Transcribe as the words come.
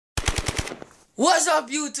What's up,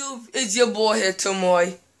 YouTube? It's your boy here,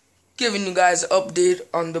 Tomoy, giving you guys an update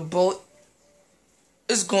on the boat.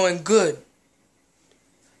 It's going good.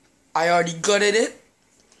 I already gutted it.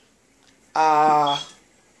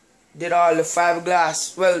 Did all the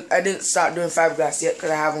fiberglass. Well, I didn't start doing fiberglass yet because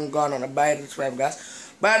I haven't gone on a buy this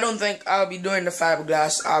fiberglass. But I don't think I'll be doing the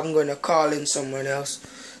fiberglass. I'm going to call in someone else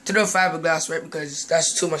to do fiberglass, right? Because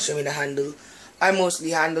that's too much for me to handle. I mostly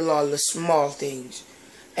handle all the small things.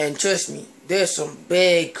 And trust me, there's some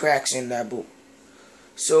big cracks in that boat.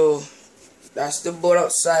 So, that's the boat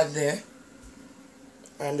outside there.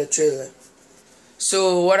 And the trailer.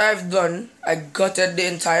 So, what I've done, I gutted the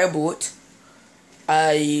entire boat.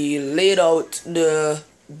 I laid out the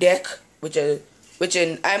deck, which I'm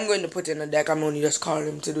going to put in the deck. I'm only just calling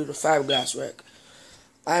him to do the fiberglass work.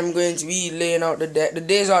 I'm going to be laying out the deck.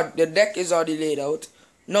 The deck is already laid out,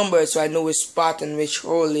 numbered, so I know which spot and which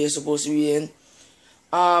hole they're supposed to be in.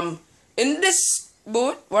 In this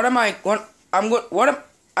boat, what am I going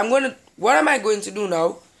to do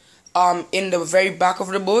now? In the very back of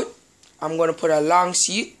the boat, I'm going to put a long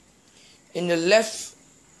seat. In the left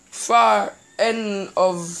far end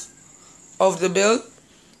of the build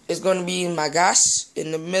is going to be my gas.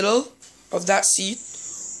 In the middle of that seat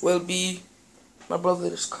will be my brother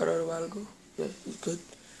just cut out a while ago. Yeah, he's good.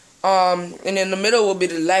 And in the middle will be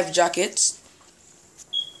the life jackets.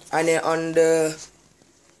 And then on the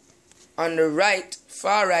right,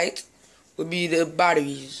 far right, will be the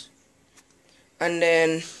batteries. And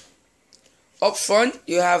then up front,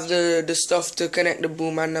 you have the stuff to connect the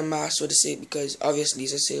boom and the mast with the sail, because obviously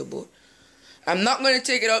it's a sailboat. I'm not going to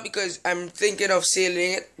take it out because I'm thinking of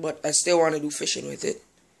sailing it, but I still want to do fishing with it.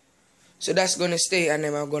 So that's going to stay, and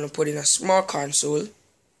then I'm going to put in a small console,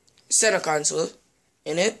 center console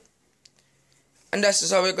in it. And that's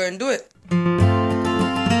just how we're going to do it.